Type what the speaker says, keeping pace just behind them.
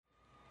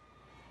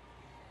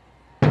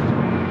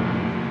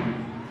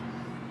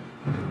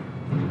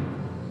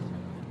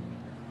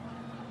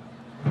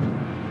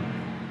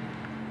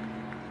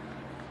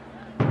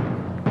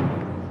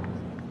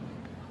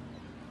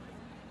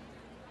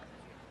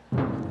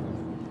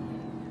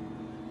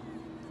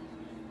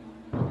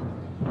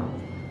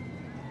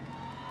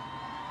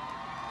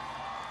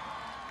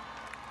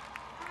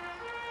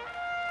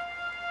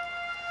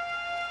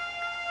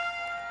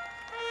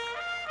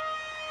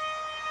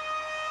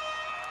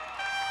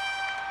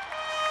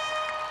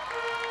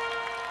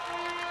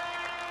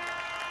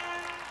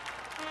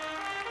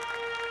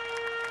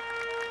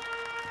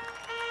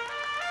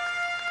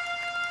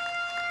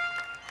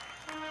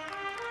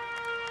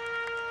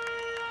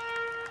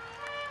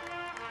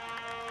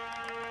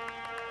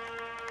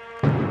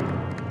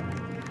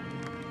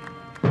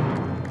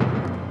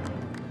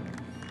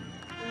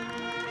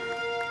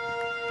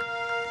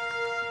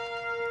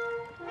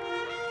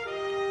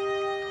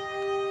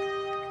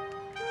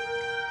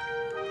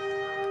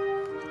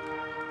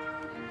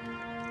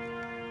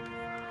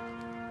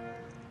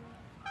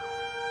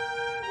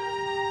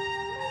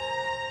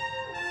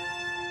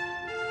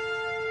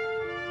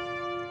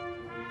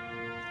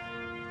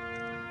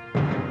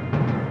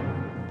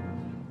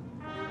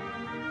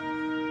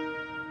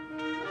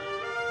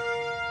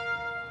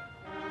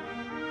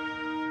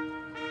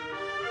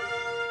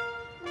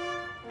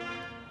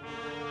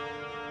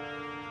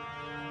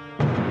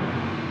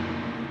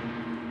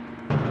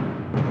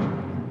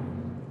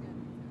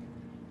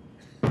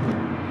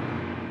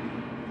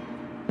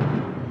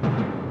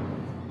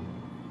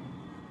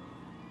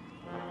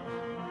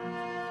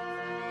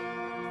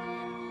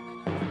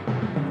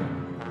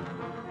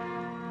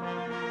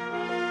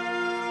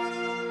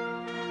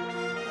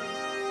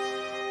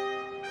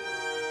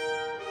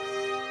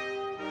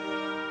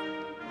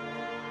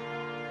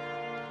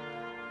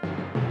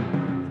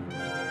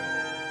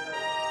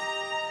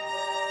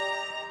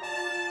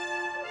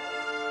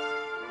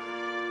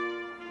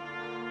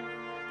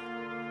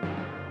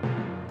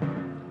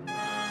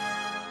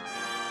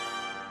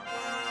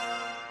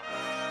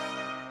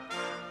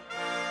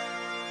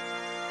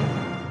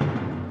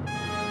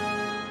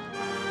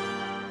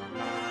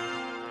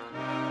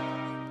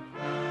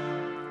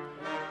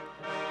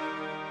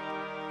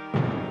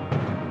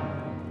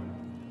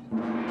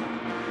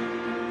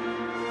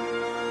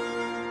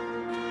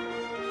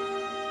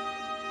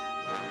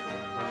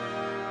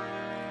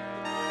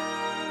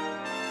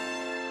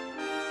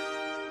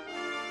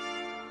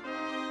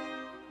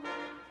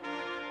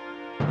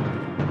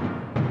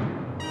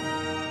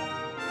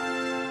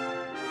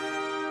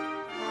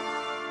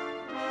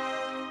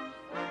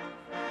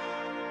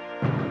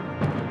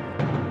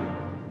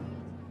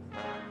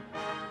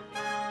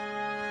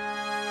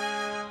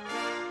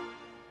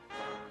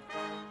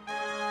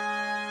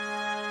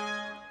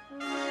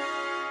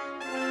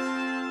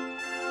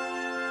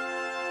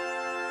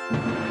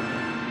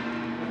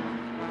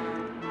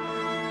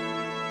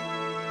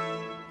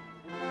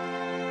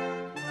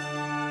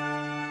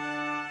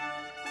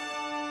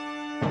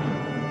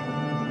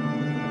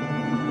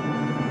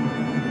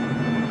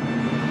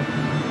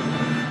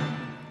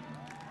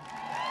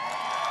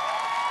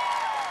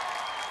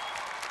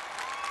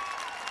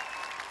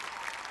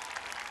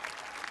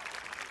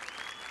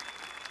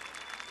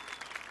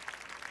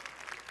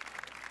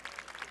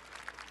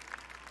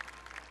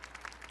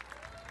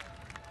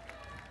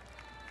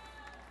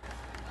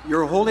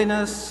Your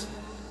Holiness,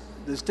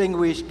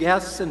 distinguished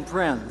guests and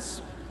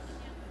friends,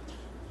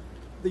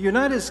 the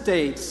United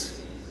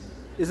States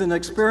is an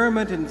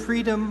experiment in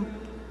freedom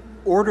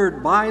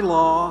ordered by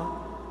law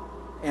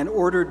and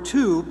ordered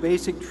to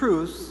basic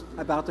truths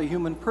about the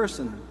human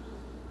person.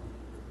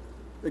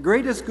 The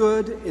greatest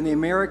good in the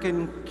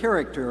American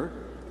character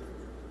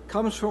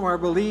comes from our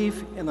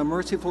belief in a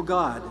merciful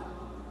God,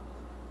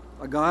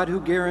 a God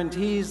who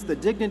guarantees the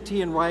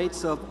dignity and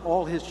rights of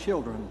all his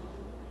children.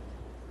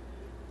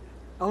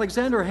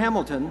 Alexander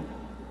Hamilton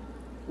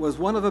was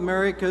one of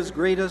America's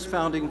greatest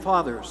founding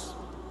fathers.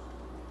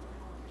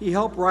 He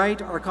helped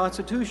write our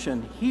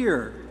Constitution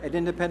here at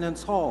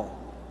Independence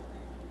Hall.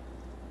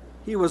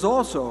 He was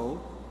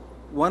also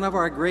one of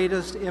our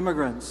greatest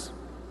immigrants.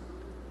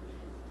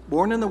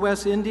 Born in the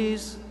West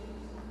Indies,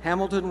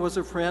 Hamilton was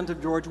a friend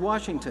of George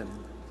Washington.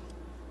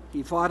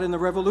 He fought in the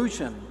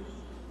Revolution,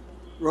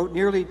 wrote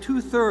nearly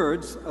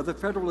 2/3 of the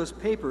Federalist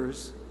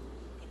Papers,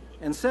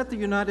 and set the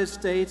United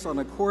States on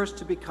a course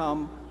to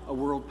become a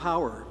world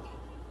power.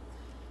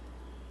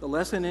 The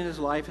lesson in his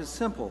life is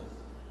simple.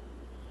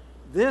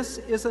 This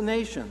is a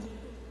nation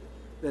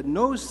that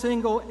no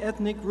single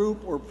ethnic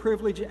group or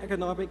privileged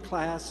economic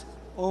class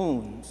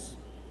owns.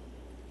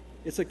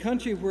 It's a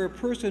country where a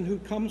person who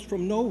comes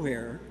from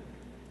nowhere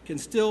can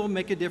still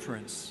make a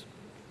difference.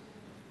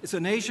 It's a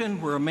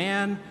nation where a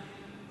man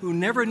who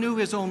never knew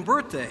his own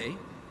birthday,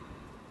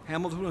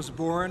 Hamilton was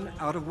born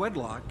out of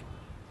wedlock,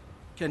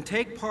 can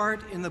take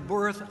part in the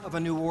birth of a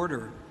new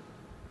order.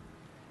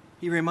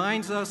 He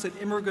reminds us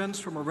that immigrants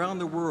from around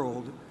the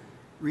world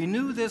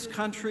renew this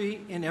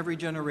country in every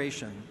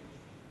generation.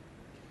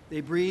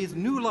 They breathe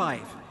new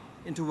life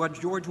into what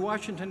George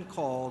Washington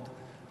called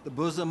the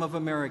bosom of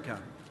America.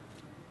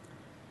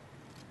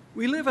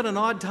 We live at an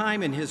odd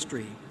time in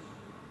history.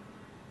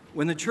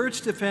 When the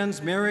Church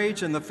defends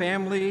marriage and the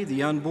family,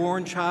 the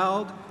unborn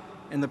child,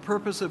 and the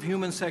purpose of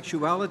human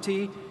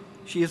sexuality,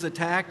 she is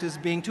attacked as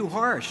being too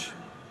harsh.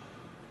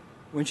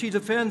 When she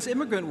defends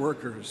immigrant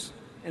workers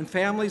and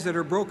families that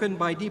are broken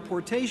by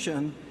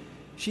deportation,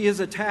 she is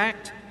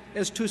attacked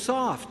as too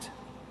soft.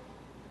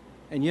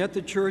 And yet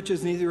the Church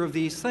is neither of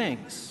these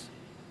things.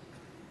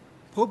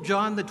 Pope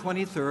John the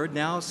 23rd,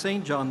 now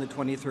St. John the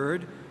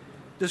 23rd,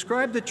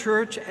 described the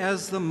Church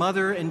as the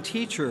mother and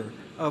teacher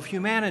of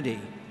humanity,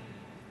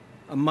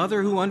 a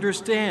mother who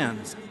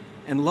understands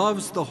and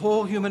loves the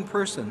whole human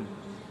person,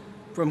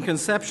 from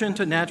conception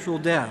to natural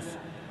death,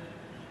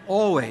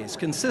 always,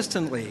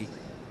 consistently,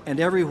 and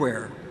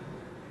everywhere.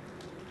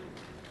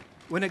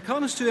 When it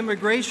comes to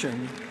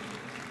immigration,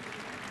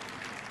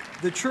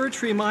 the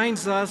Church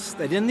reminds us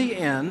that in the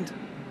end,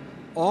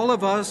 all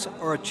of us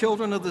are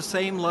children of the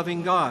same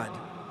loving God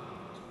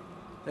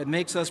that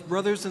makes us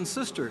brothers and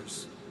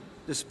sisters,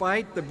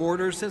 despite the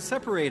borders that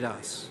separate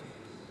us.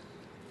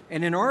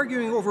 And in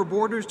arguing over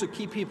borders to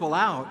keep people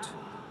out,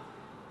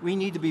 we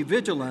need to be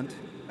vigilant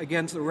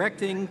against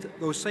erecting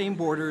those same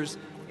borders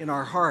in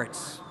our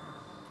hearts.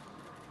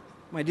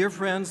 My dear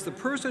friends, the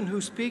person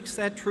who speaks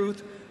that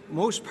truth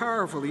most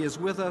powerfully is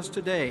with us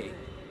today.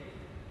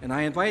 And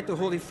I invite the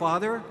Holy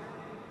Father,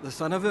 the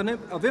son of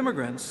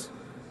immigrants,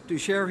 to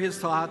share his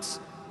thoughts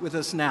with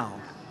us now.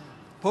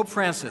 Pope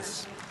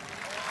Francis.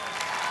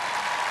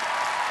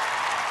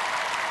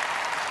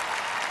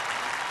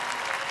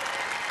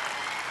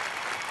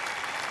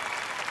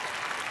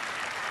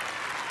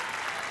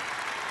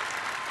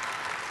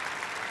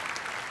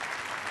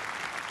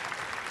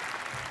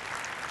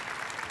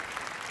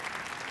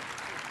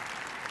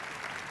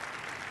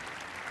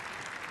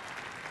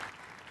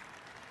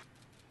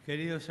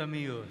 Queridos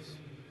amigos,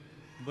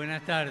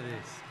 buenas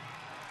tardes.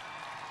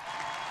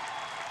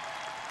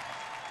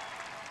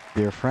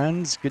 Dear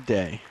friends, good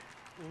day.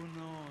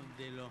 Uno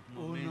de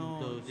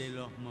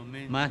los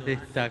momentos más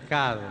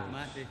destacados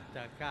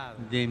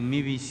de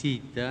mi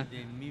visita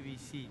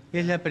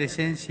es la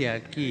presencia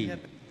aquí.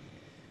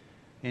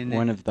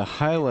 One of the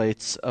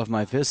highlights of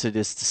my visit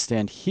is to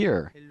stand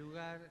here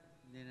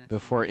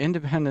before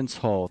Independence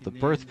Hall, the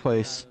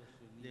birthplace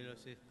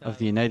of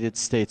the United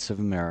States of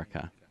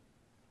America.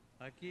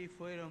 Aquí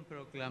fueron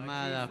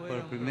proclamadas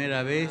por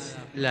primera vez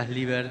las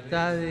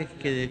libertades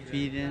que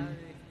definen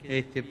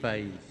este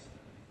país.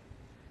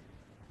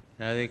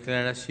 La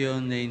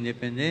Declaración de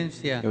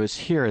Independencia It was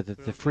here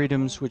that the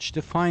freedoms which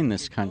define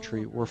this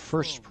country were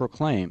first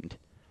proclaimed.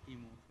 y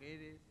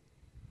mujeres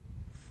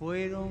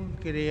fueron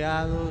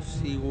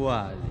creados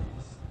iguales,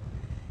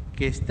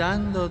 que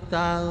están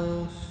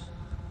dotados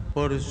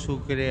por su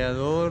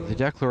Creador. The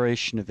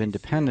Declaration of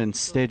Independence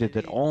stated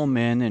that all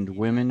men and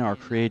women are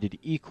created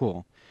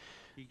equal,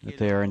 that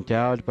they are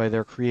endowed by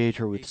their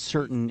Creator with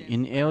certain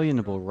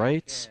inalienable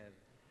rights,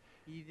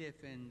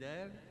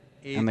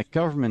 and that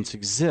governments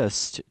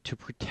exist to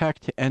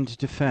protect and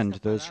defend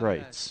those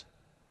rights.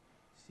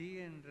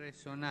 Siguen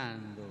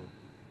resonando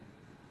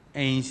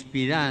e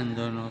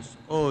inspirándonos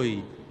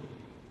hoy,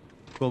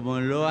 como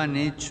lo han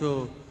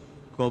hecho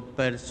con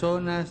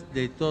personas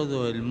de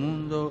todo el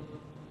mundo,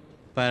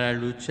 para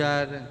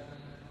luchar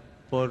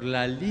por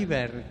la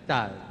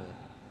libertad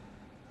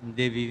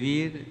de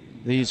vivir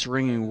These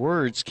ringing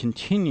words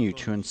continue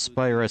to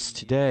inspire us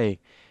today,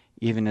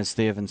 even as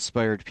they have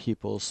inspired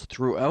peoples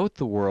throughout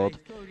the world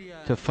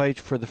to fight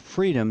for the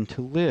freedom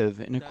to live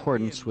in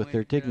accordance with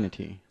their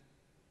dignity.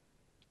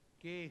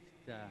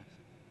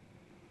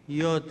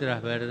 Y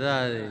otras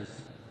verdades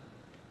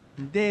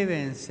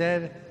deben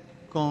ser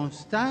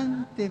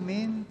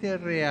constantemente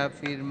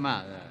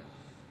reafirmadas,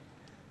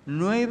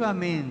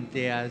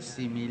 nuevamente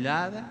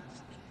asimiladas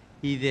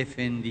y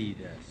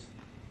defendidas.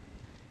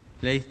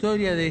 La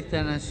historia de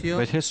esta nación.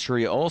 But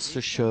history also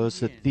shows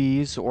that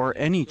these or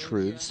any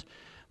truths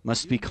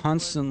must be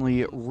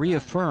constantly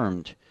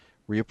reaffirmed,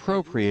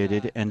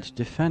 reappropriated, and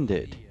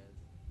defended.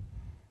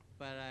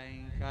 Para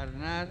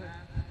encarnar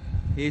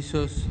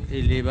esos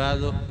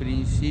elevados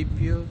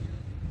principios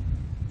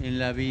en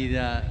la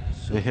vida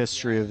social. The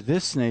history of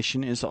this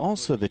nation is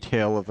also the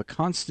tale of a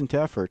constant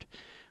effort,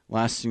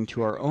 lasting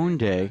to our own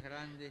day,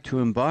 to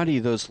embody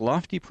those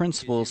lofty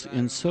principles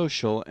in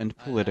social and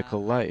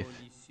political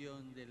life.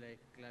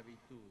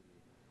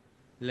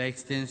 La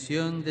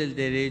extensión del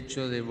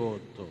derecho de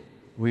voto.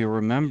 We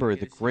remember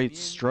the great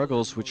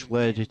struggles which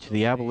led to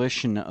the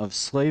abolition of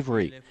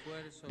slavery,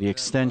 the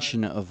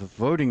extension of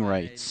voting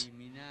rights,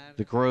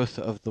 the growth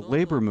of the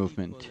labor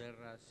movement,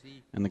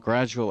 and the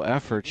gradual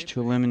effort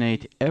to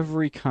eliminate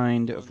every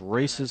kind of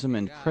racism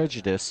and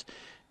prejudice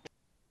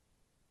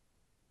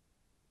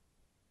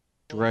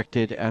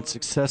directed at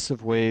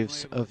successive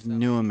waves of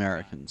new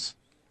Americans.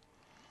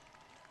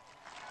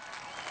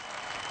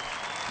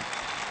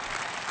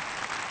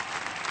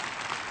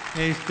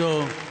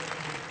 Esto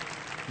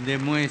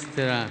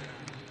demuestra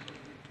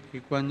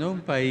que cuando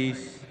un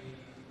país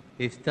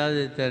está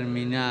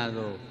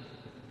determinado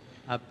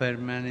a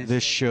permanecer.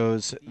 This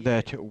shows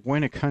that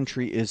when a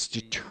country is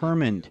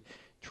determined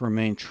to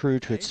remain true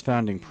to its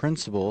founding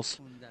principles,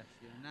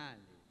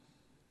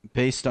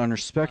 based on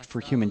respect for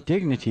human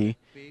dignity,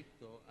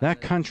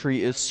 that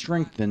country is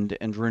strengthened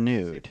and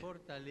renewed.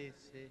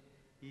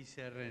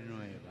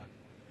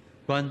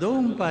 Cuando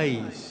un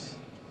país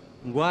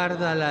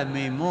guarda la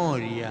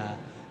memoria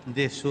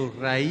de sus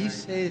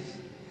raíces,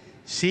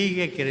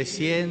 sigue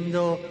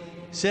creciendo,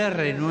 se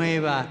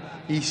renueva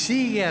y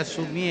sigue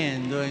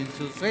asumiendo en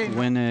su seno.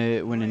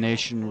 When a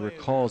nation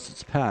recalls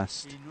its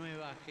past,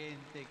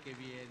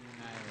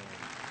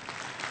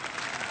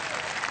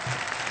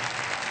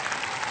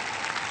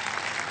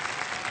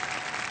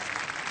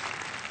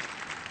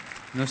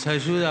 nos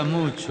ayuda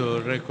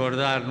mucho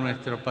recordar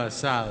nuestro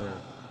pasado.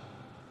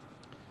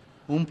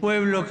 Un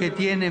pueblo que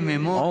tiene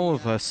memoria. all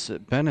of us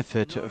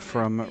benefit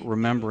from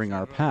remembering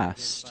our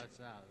past.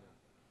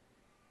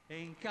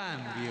 En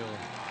cambio,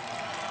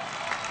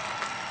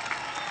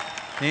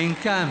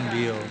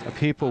 A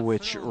people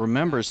which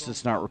remembers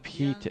does not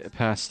repeat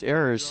past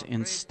errors.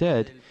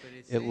 Instead,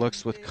 it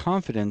looks with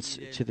confidence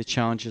to the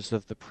challenges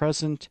of the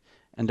present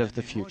and of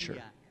the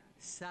future.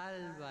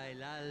 salva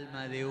el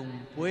alma de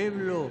un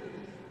pueblo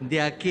de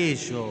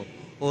aquello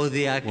o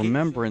de aquello.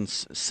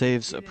 Remembrance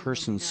saves a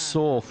person's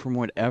soul from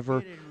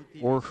whatever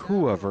or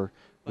whoever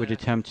would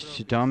attempt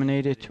to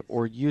dominate it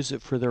or use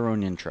it for their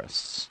own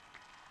interests.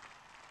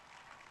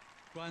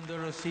 Cuando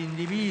los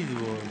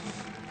individuos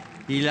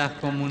y las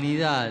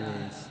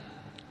comunidades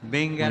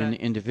When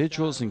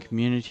individuals and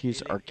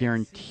communities are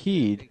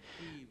guaranteed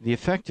the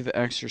effective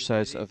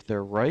exercise of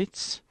their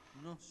rights,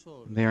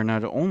 they are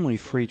not only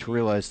free to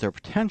realize their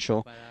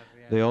potential,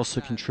 they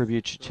also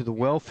contribute to the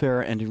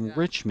welfare and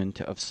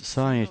enrichment of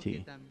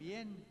society.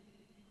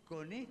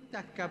 con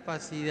estas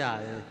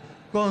capacidades,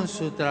 con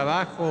su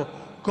trabajo,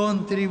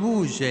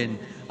 contribuyen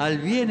al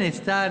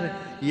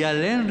bienestar y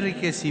al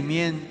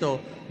enriquecimiento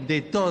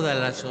de toda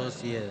la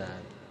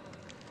sociedad.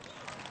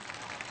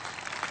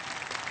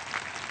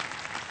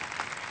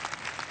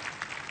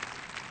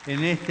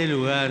 En este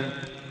lugar,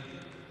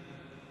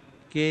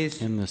 que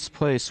es In this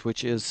place,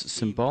 which is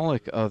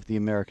symbolic of the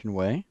American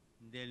way,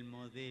 del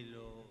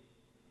modelo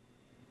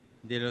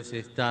de los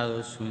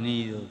Estados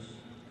Unidos,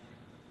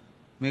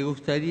 me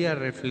gustaría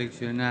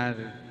reflexionar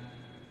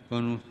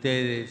con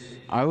ustedes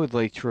I would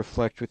like to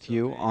reflect with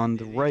you on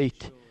the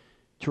right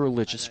to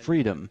religious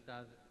freedom,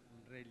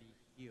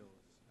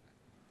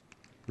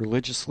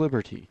 religious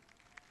liberty.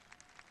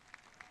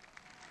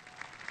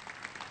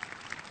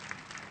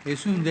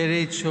 Es un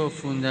derecho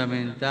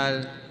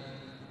fundamental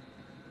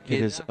It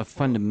is a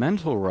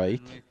fundamental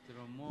right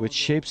which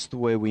shapes the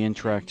way we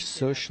interact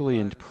socially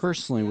and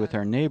personally with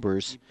our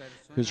neighbors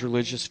whose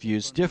religious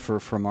views differ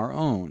from our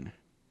own.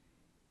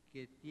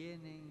 que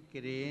tienen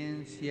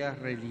creencias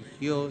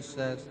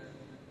religiosas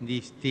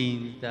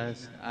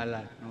distintas a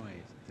las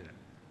nuestras.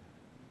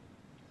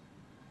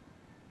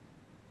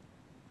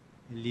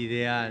 El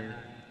ideal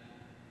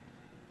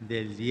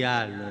del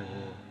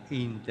diálogo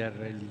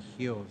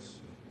interreligioso.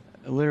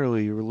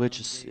 Literally,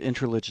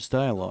 interreligious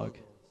dialogue,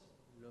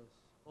 Los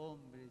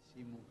hombres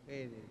y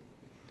mujeres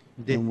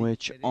in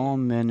which all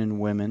men and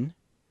women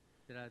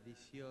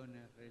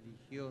tradiciones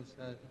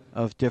religiosas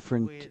of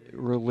different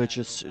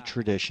religious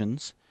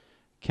traditions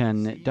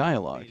can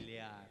dialogue.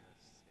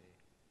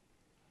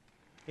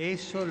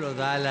 Eso lo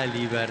da la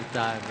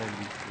libertad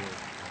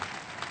religiosa.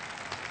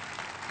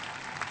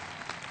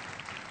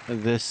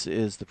 This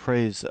is the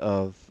praise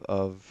of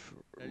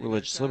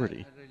religious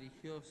liberty.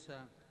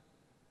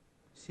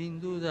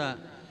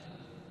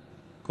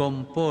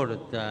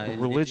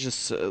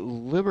 Religious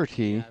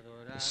liberty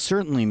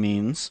certainly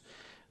means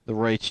the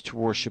right to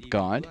worship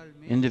God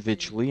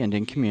individually and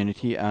in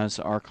community as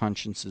our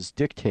consciences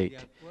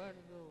dictate.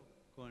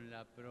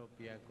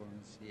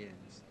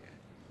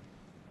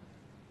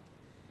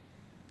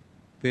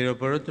 Pero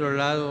por otro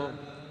lado,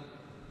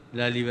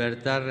 la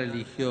libertad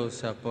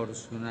religiosa por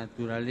su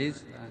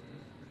naturaleza.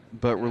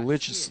 But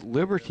religious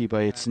liberty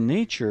by its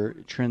nature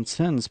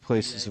transcends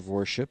places of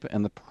worship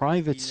and the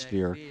private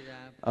sphere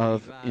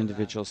of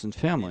individuals and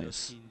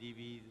families.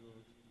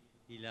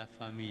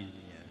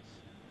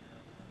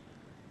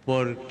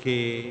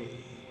 Porque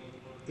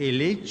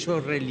el hecho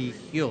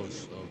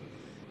religioso,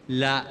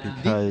 la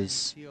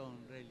dimensión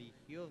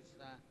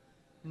religiosa,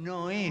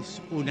 no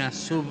es una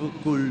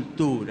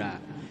subcultura,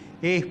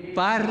 es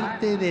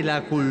parte de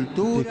la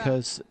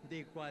cultura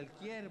de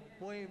cualquier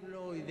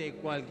pueblo y de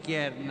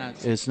cualquier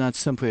nación. It's not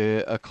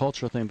simply a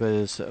cultural thing, but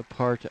is a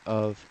part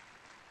of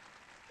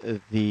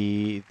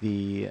the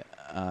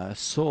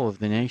soul of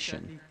the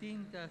nation.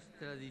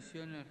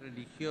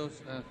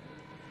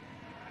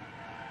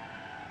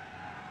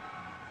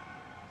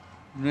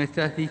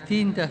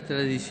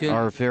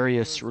 Our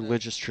various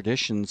religious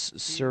traditions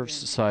serve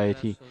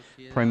society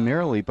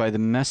primarily by the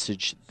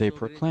message they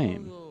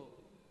proclaim.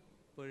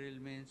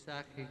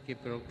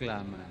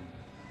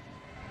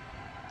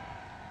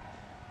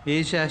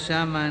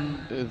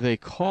 They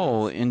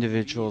call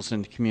individuals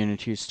and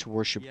communities to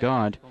worship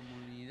God,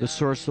 the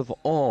source of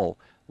all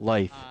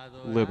life,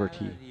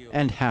 liberty,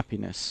 and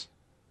happiness.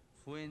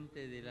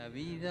 Fuente de la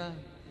vida,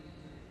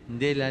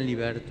 de la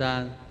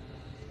libertad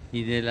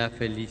y de la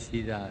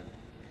felicidad.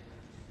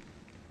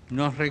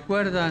 Nos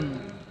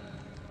recuerdan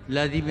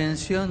la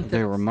dimensión.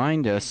 They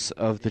remind us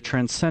of the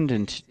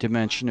transcendent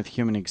dimension of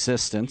human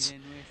existence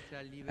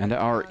and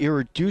our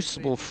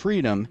irreducible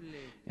freedom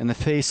in the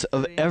face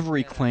of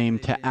every claim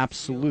to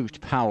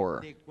absolute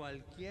power.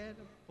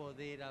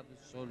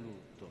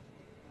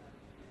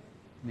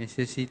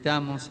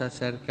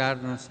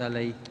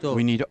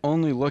 We need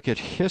only look at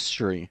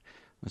history,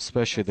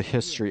 especially the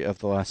history of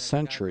the last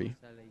century,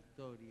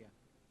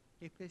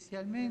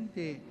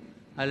 especialmente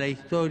a la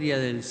historia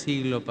del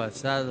siglo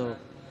pasado,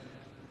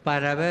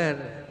 para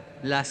ver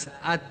las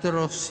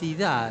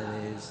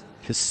atrocidades,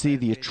 to see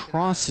the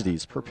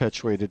atrocities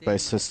perpetuated by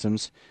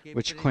systems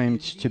which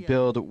claimed to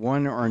build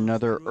one or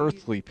another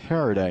earthly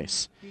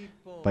paradise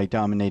by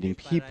dominating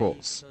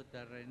peoples,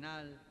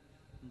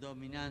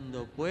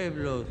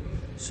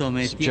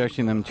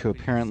 subjecting them to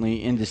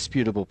apparently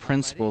indisputable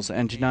principles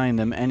and denying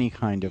them any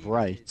kind of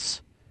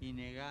rights.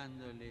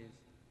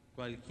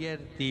 Our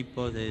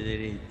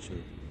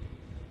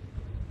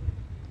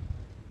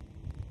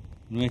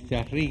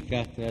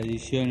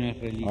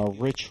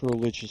rich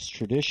religious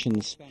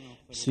traditions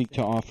seek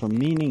to offer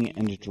meaning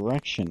and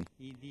direction.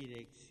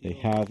 They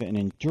have an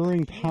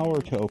enduring power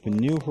to open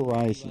new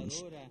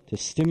horizons, to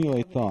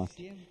stimulate thought,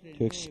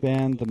 to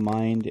expand the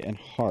mind and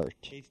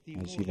heart,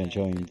 as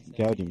Evangelion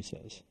Gaudium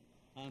says.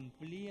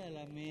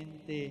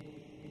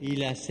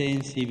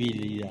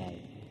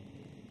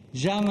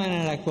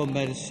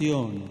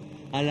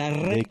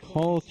 They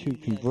call to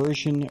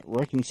conversion,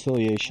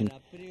 reconciliation,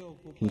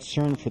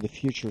 concern for the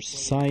future of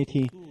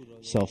society,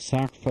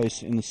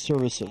 self-sacrifice in the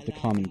service of the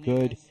common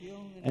good,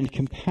 and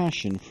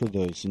compassion for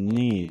those in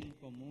need.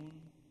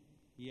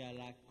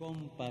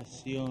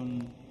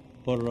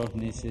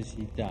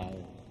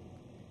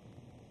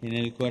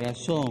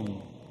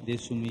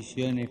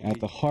 At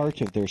the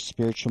heart of their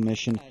spiritual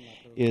mission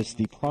is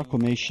the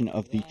proclamation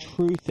of the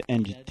truth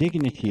and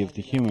dignity of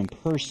the human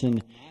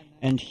person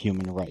and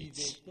human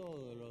rights.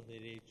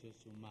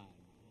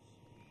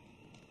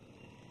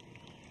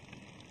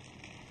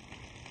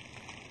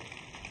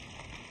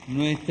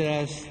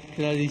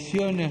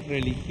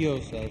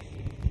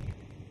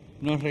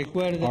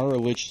 Our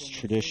religious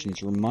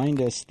traditions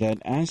remind us that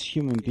as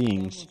human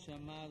beings,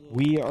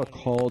 we are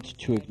called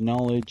to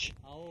acknowledge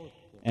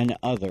an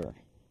other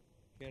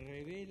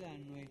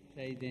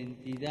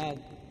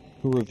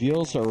who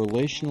reveals our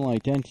relational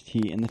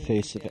identity in the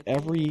face of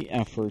every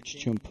effort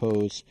to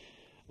impose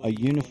a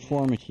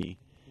uniformity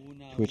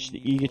to which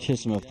the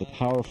egotism of the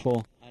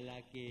powerful,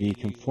 the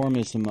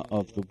conformism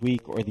of the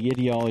weak, or the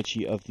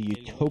ideology of the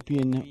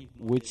utopian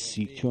would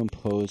seek to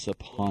impose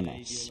upon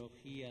us,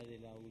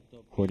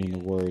 quoting the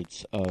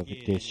words of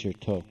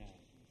Desierto.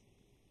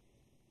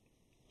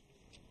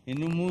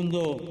 In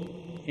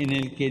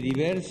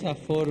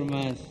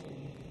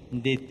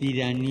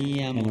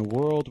a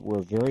world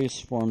where various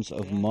forms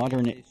of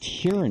modern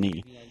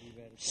tyranny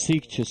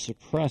seek to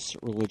suppress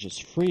religious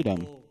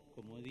freedom,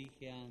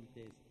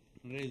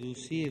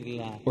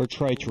 or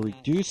try to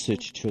reduce it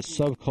to a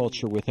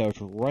subculture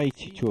without a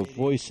right to a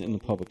voice in the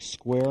public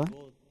square,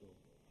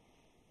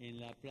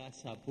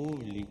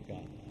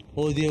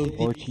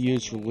 or to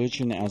use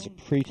religion as a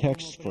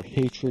pretext for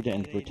hatred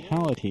and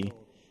brutality,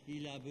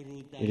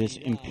 it is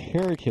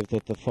imperative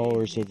that the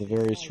followers of the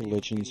various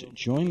religions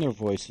join their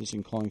voices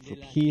in calling for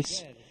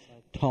peace,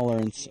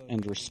 tolerance,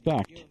 and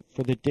respect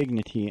for the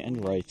dignity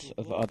and rights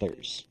of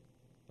others.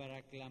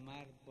 Para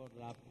clamar por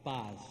la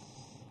paz,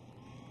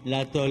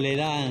 la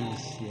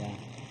tolerancia,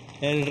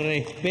 el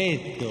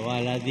respeto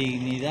a la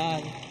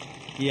dignidad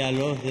y a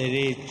los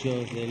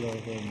derechos de los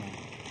demás.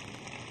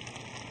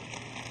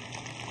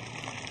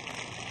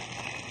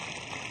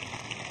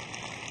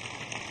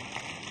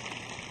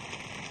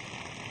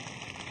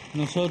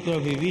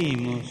 Nosotros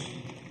vivimos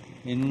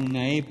en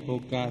una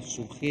época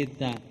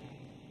sujeta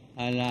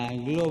a la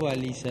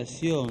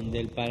globalización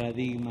del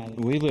paradigma.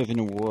 We live in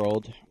a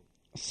world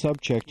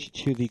subject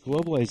to the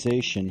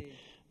globalization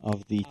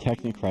of the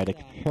technocratic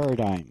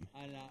paradigm,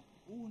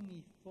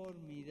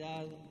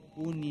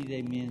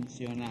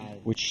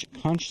 which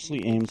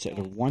consciously aims at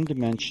a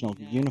one-dimensional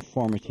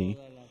uniformity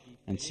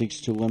and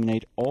seeks to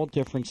eliminate all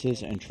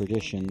differences and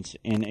traditions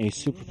in a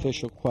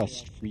superficial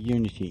quest for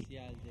unity.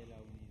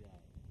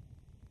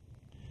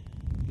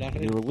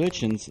 The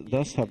religions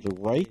thus have the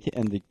right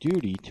and the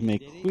duty to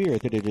make clear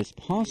that it is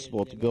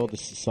possible to build a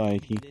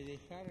society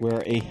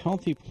where a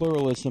healthy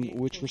pluralism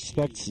which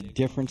respects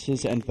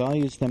differences and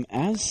values them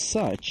as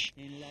such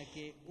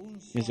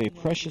is a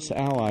precious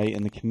ally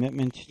in the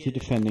commitment to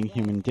defending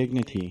human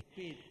dignity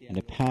and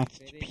a path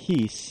to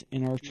peace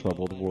in our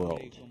troubled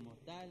world.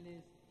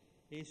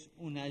 Es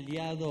un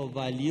aliado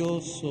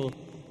valioso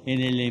en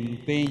el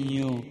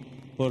empeño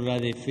por la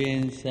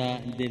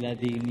defensa de la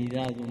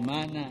dignidad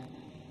humana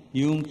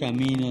y un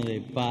camino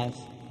de paz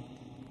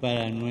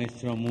para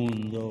nuestro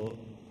mundo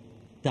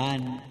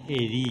tan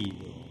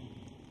herido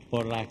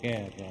por la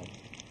guerra.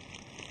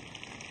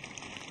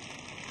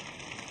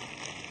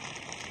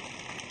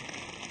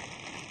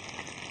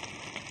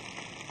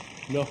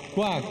 Los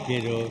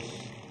cuáqueros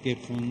que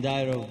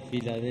fundaron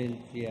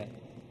Filadelfia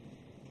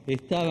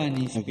estaban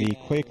The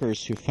inspirados.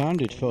 Quakers who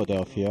founded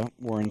Philadelphia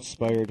were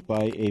inspired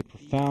by a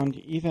profound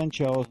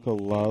evangelical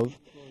love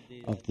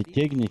of the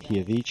dignity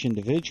of each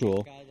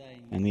individual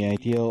and the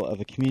ideal of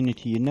a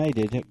community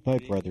united by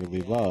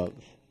brotherly love.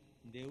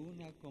 De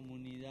una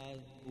comunidad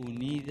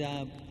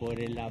unida por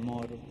el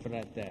amor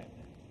fraterno.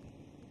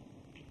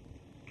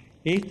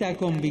 Esta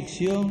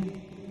convicción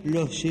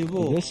los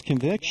llevó This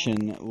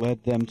conviction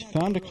led them to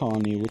found a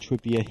colony which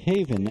would be a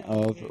haven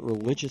of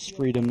religious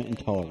freedom and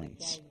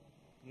tolerance.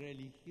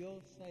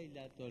 religiosa y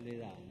la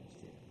tolerancia.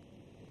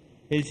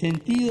 El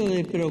sentido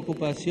de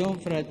preocupación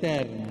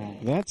fraterna,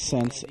 That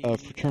sense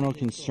of fraternal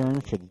concern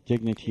for the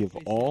dignity of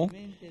all,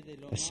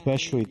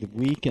 especially the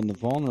weak and the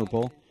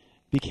vulnerable,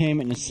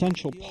 became an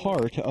essential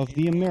part of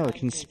the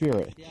American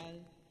spirit.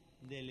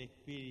 del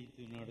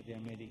espíritu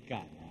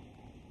norteamericano.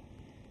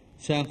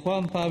 San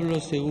Juan Pablo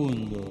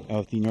II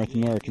Of the North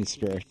American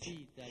spirit.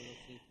 visita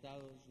los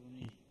Estados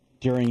Unidos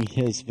During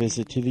his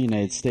visit to the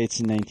United States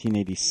in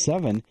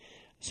 1987,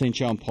 St.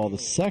 John Paul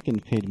II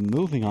paid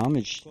moving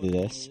homage to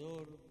this,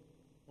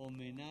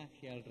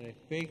 homenaje al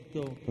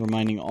respecto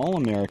reminding all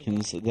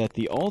Americans that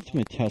the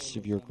ultimate test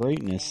of your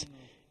greatness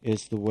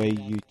is the way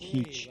you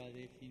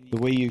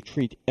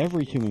treat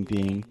every human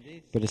being,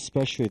 but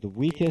especially the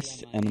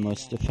weakest and the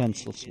most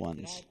defenseless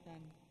ones.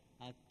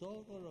 a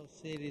todos los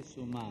seres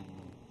humanos,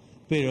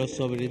 pero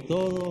sobre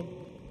todo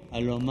a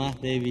los más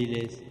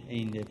débiles e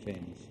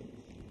indefensos.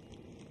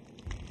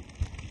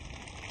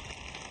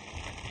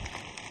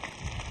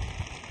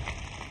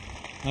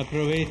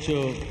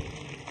 Aprovecho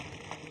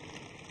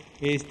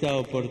esta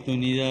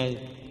oportunidad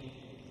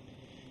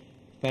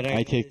para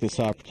I take this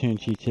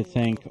opportunity to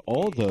thank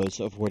all those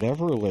of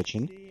whatever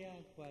religion sea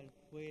cual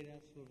fuera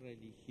su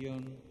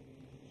religión,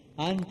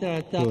 han who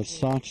tratado have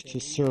sought to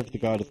serve the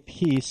God of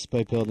peace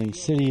by building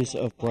cities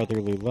of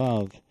brotherly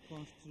love,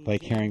 by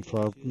caring for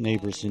our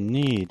neighbors in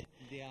need,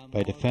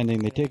 by defending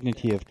the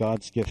dignity of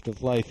God's gift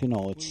of life in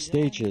all its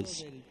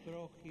stages,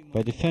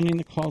 by defending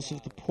the cause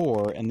of the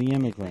poor and the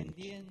immigrant,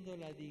 defendiendo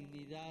la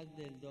dignidad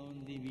del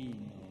don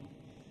divino,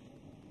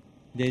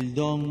 del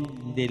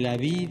don de la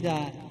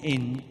vida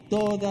en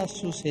todas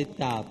sus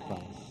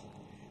etapas,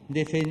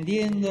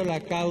 defendiendo la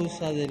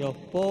causa de los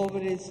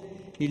pobres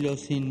y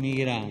los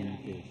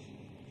inmigrantes.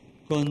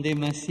 Con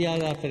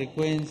demasiada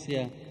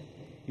frecuencia,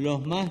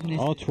 los más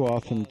all too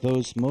often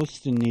those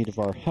most in need of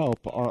our help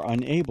are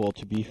unable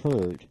to be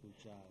heard.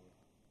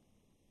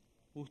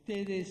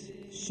 Ustedes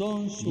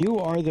son sus You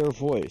are their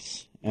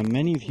voice, and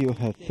many of you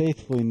have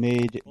faithfully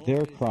made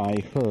their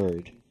cry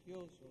heard.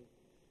 religiosos,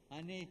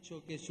 han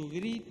hecho que su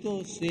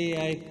grito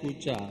sea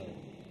escuchado.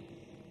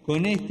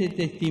 Con este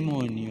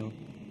testimonio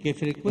que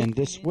And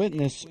this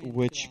witness,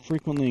 which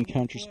frequently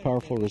encounters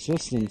powerful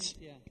resistance,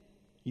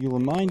 you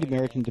remind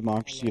American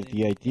democracy of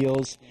the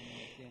ideals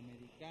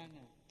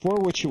for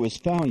which it was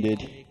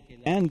founded,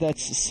 and that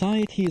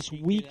society is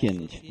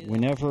weakened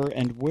whenever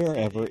and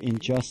wherever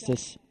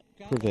injustice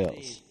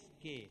prevails.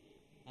 que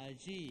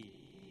allí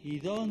y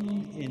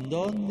en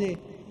donde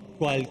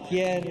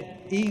cualquier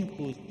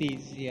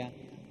injusticia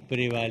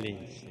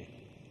prevalece.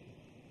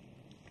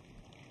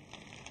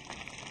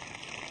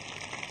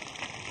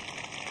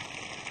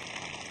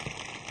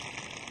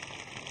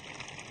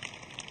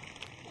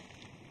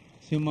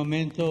 Hace un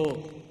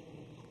momento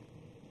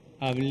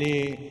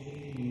hablé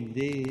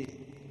de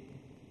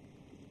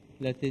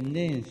la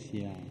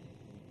tendencia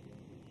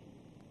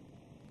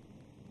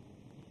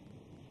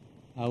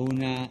a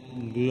una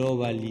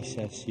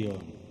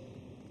globalización.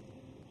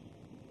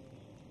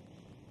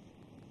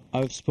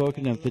 I've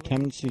spoken of the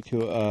tendency to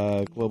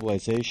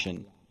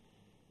globalization.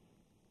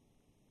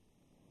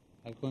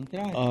 Al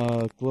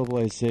contrario,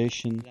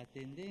 Globalization, la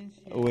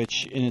tendencia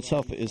which in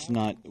itself is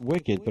not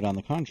wicked, but on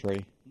the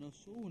contrary,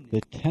 nos une.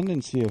 the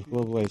tendency of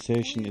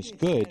globalization is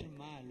good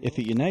if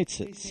it unites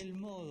Es us, el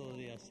modo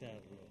de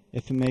hacerlo.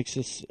 if it makes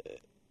us.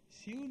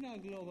 Si una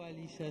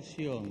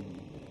globalización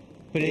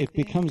It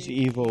becomes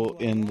evil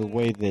in the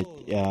way that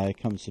it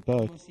comes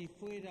about. como si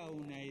fuera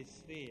una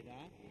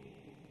esfera,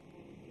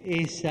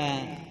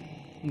 esa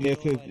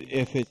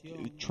If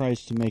it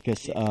tries to make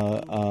us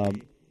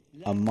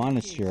a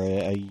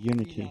monosphere, a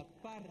unity,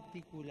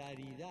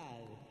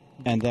 particularidad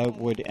and that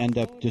would end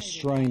up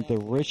destroying the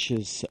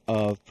riches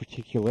of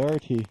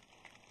particularity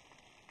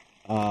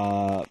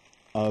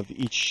of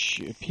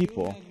each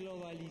people.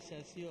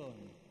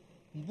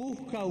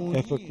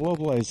 If a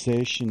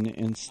globalization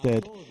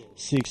instead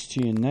seeks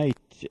to unite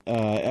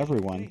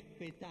everyone,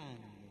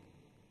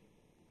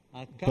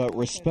 but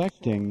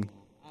respecting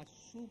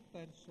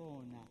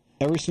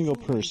every single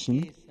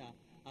person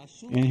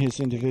in his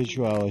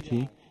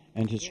individuality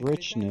and his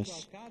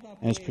richness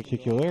and his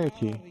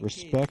particularity,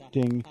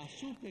 respecting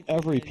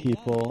every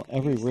people,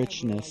 every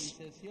richness,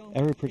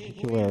 every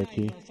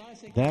particularity,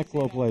 that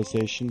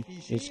globalization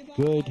is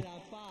good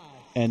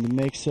and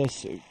makes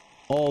us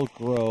all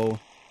grow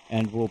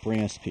and will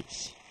bring us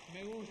peace.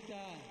 Me gusta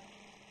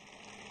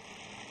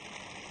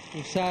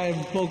usar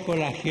un poco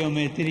la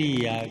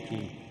geometría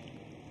aquí.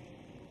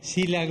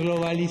 Si la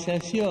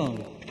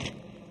globalización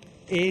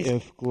es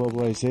If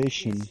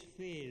globalization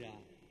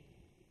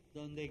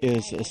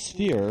is a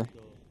sphere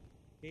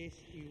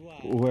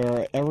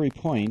where every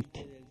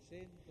point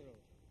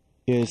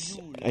is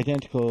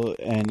identical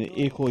and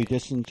equally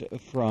distant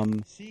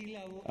from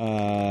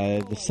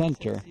the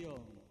center,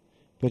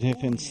 but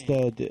if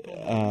instead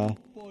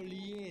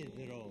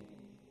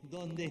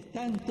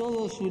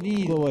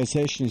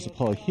globalization is a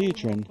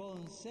polyhedron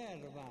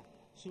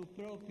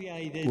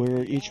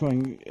where each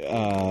one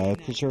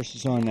preserves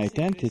its own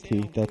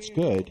identity, that's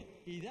good.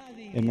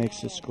 It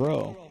makes us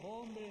grow.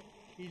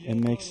 It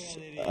makes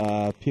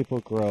people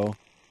grow,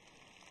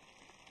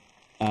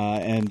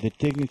 and the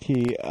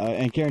dignity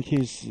and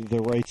guarantees the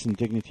rights and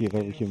dignity of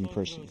every human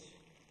person.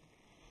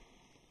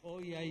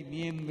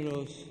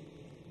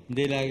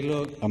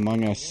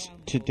 Among us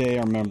today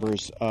are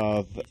members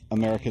of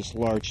America's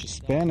large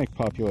Hispanic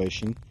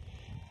population,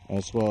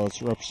 as well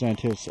as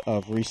representatives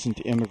of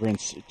recent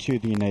immigrants to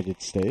the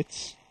United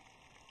States.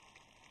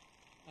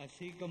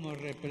 Así como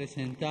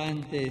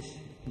representantes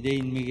de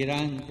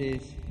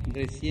inmigrantes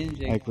recién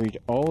I greet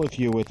all of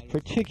you with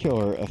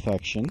particular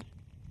affection.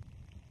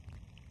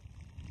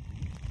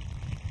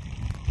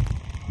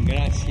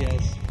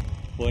 Gracias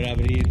por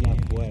abrir las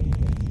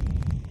puertas.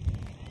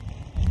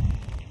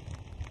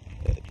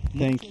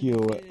 Thank you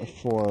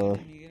for...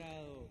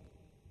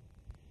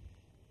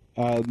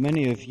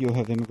 many of you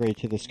have immigrated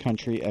to this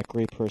country at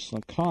great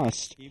personal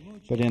cost,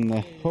 but in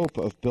the hope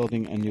of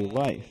building a new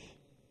life.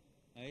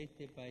 A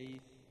este país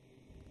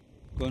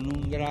con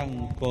un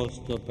gran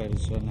costo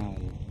personal,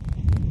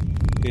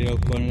 pero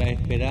con la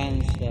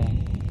esperanza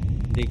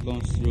de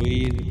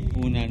construir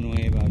una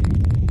nueva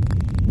vida.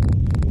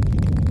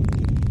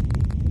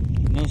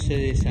 No se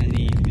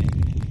desanimen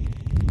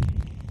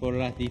por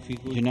las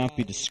dificultades. Do not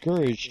be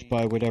discouraged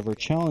by whatever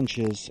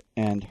challenges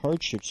and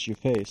hardships you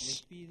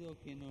face. Les pido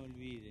que no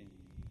olviden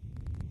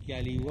que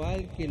al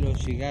igual que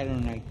los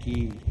llegaron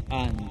aquí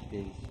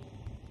antes,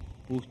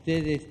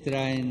 ustedes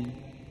traen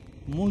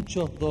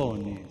muchos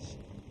dones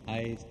a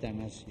esta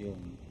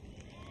nación.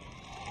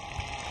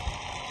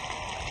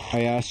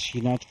 I ask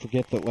you not to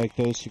forget that like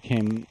those who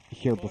came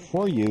here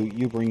before you,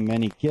 you bring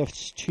many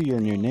gifts to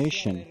your new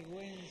nation.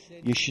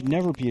 You should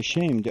never be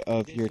ashamed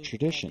of your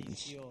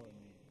traditions.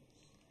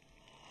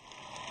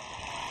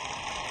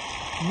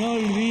 No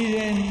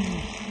olviden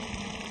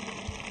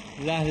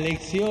las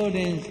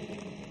lecciones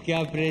que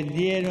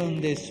aprendieron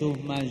de sus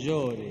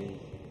mayores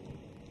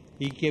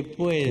y que Do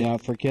puedan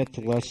not forget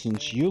the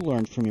lessons you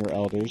learned from your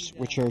elders,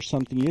 which are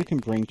something you can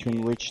bring to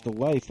enrich the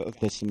life of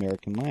this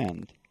American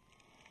land.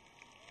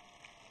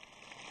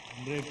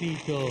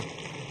 Repito,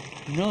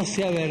 no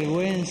se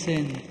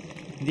avergüencen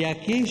de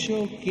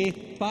aquello que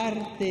es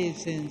parte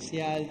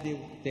esencial de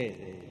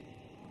ustedes.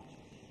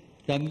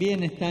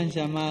 También están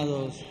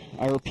llamados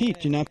I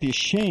repeat, do not be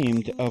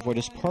ashamed of what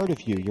is part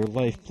of you, your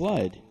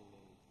lifeblood.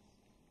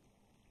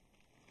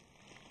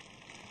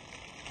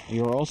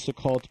 You are also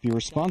called to be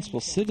responsible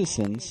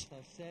citizens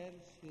a ser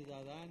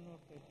ciudadanos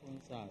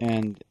responsables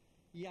and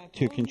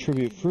to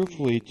contribute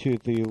fruitfully to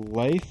the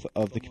life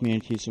of the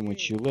communities in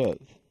which you live.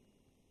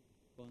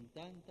 con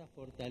tanta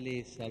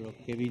fortaleza los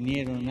que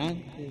vinieron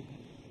antes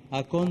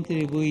a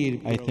contribuir.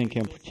 I think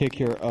in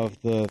particular of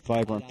the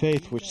vibrant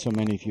faith which so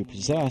many of you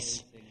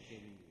possess,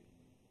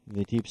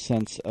 the deep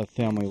sense of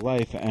family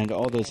life, and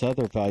all those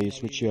other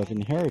values which you have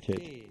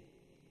inherited.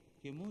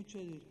 que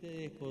muchos de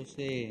ustedes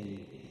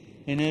poseen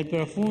en el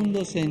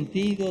profundo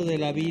sentido de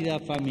la vida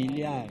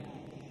familiar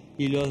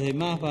y los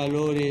demás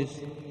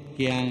valores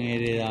que han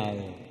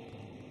heredado.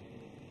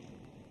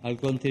 Al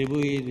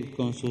contribuir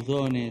con sus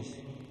dones,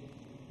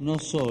 no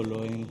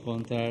solo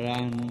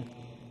encontrarán.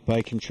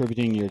 By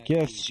contributing your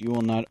gifts, you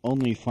will not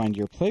only find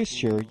your place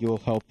here, you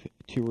will help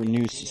to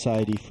renew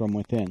society from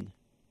within.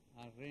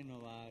 A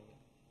renovar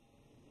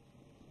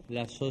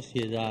la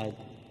sociedad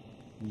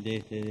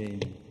desde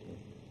dentro.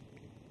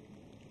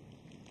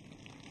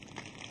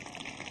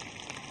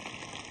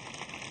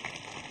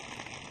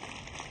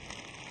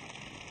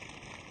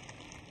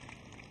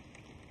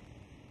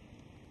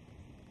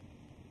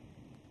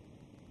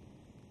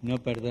 No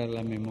perder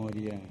la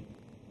memoria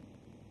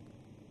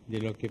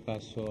de lo que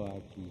pasó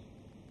aquí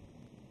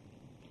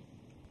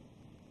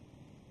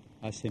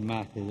hace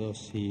más de 2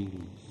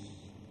 siglos.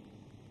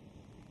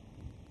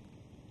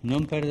 No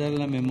perder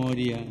la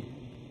memoria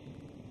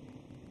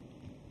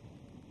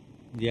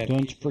de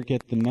Don't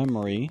forget the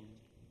memory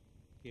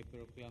que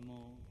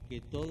proclamó que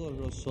todos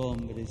los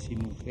hombres y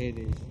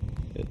mujeres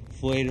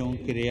fueron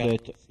creados.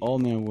 That all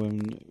men and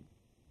women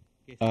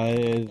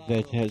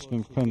that has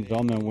been proclaimed that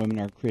all men and women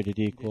are created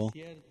equal,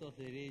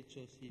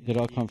 that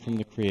all come from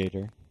the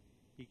Creator,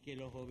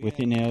 with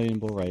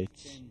inalienable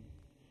rights,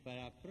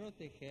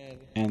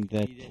 and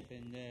that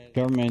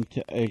government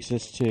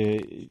exists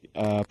to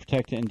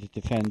protect and to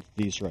defend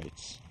these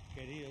rights.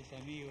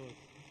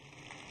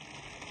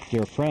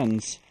 Dear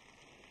friends,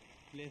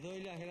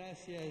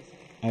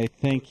 I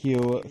thank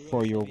you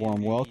for your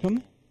warm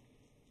welcome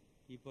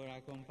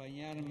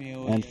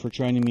and for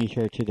joining me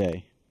here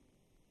today.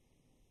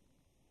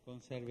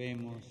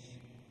 Conservemos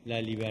la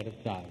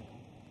libertad.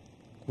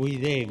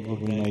 Cuidemos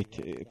We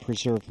might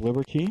preserve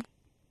liberty,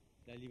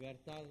 la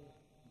libertad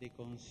de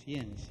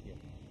conciencia,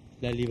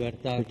 la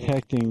libertad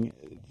protecting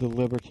the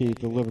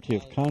liberty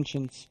of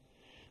conscience,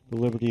 the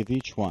liberty of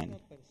each one,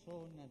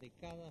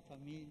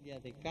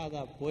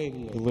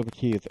 the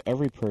liberty of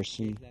every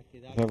person,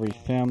 of every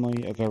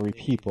family, of every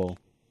people.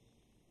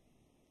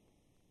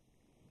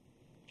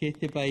 Que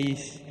este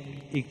país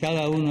y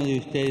cada uno de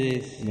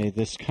ustedes May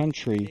this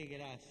country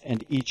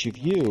and each of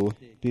you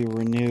be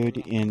renewed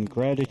in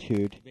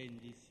gratitude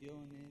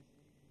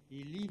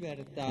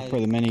for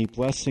the many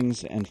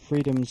blessings and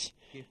freedoms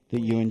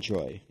that you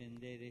enjoy.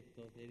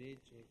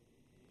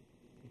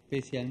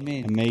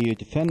 And may you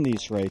defend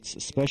these rights,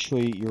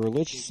 especially your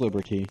religious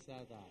liberty,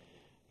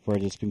 for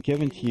it has been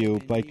given to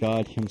you by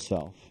God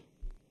Himself.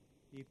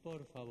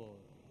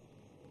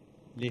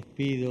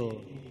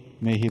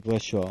 May He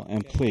bless you all.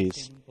 And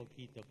please,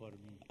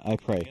 I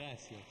pray,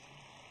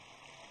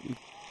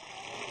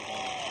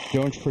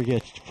 don't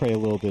forget to pray a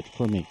little bit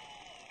for me.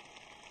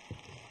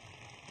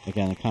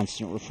 Again, a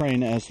constant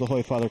refrain as the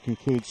Holy Father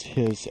concludes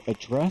his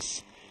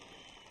address.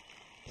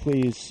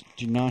 Please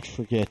do not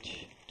forget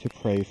to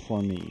pray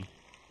for me.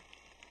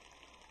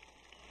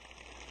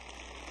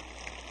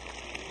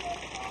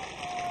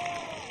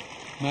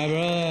 My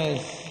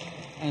brothers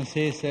and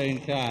sisters in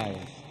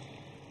Christ,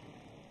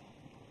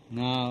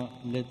 now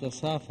let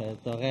us offer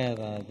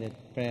together the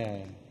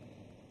prayer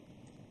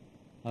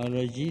our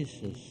Lord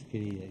Jesus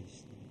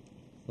Christ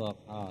for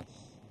us.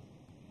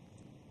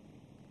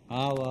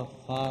 Our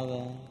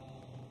Father,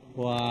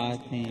 who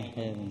art in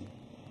heaven,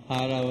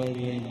 hallowed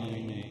be thy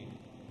name.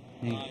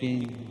 Thy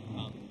kingdom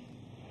come,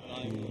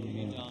 thy will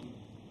be done,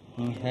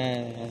 on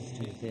earth as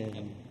in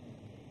heaven.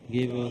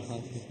 Give us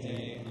this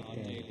day our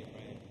daily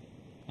bread,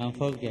 and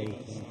forgive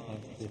us our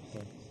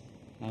trespasses,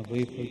 and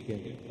we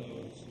forgive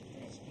those who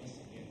trespass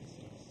against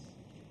us.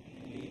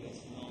 And lead us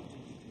not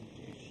into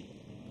temptation,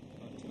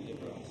 but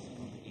deliver us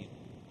from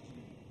evil.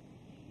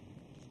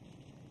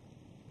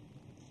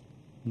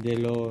 The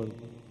Lord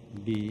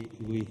be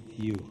with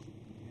you.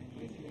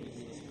 And with your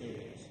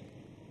spirit.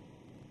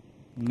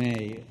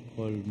 May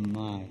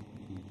Almighty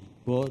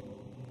God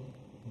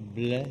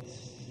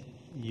bless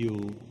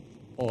you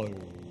all.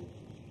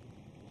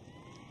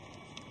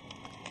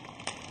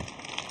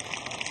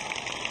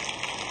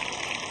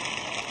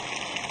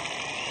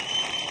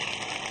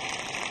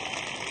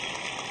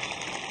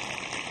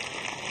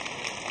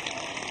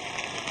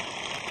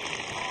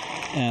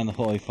 And the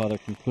Holy Father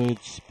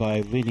concludes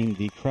by leading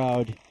the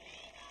crowd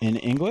in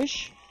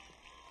English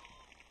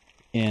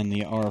in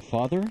the Our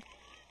Father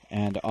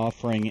and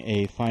offering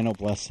a final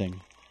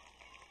blessing.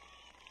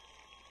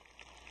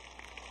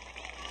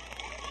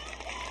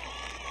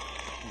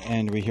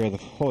 And we hear the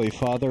Holy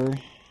Father,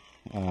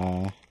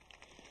 the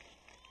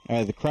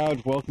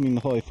crowd welcoming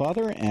the Holy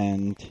Father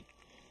and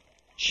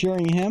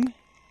cheering him.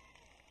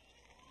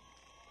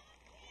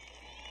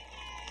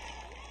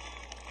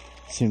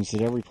 Seems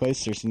at every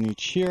place there's a new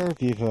cheer.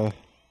 Viva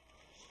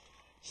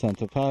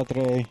Santo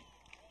Padre.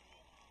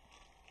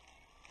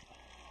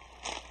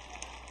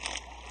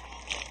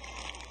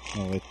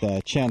 With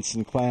chants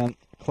and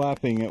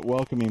clapping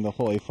welcoming the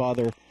Holy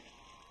Father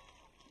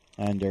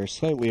under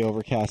slightly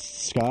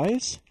overcast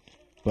skies,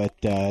 but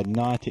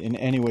not in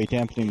any way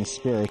dampening the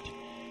spirit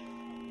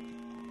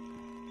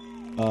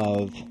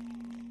of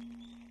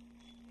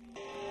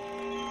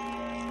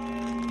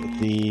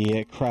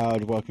the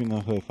crowd welcoming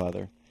the Holy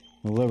Father.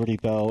 The Liberty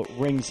Bell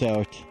rings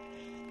out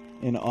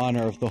in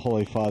honor of the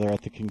Holy Father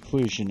at the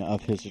conclusion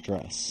of his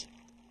address.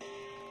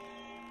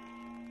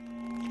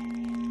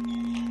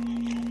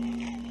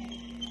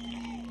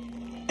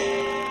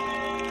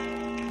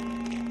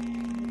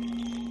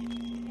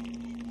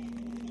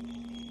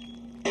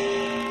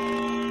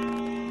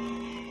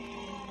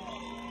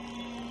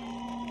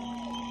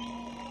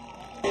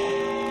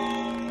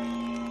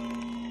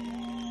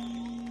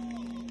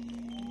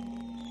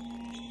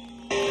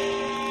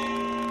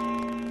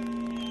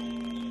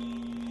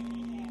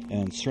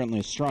 And certainly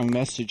a strong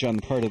message on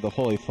the part of the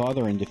Holy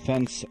Father in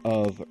defense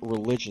of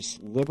religious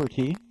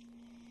liberty,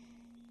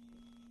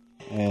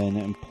 an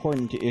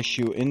important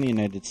issue in the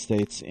United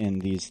States in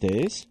these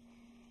days.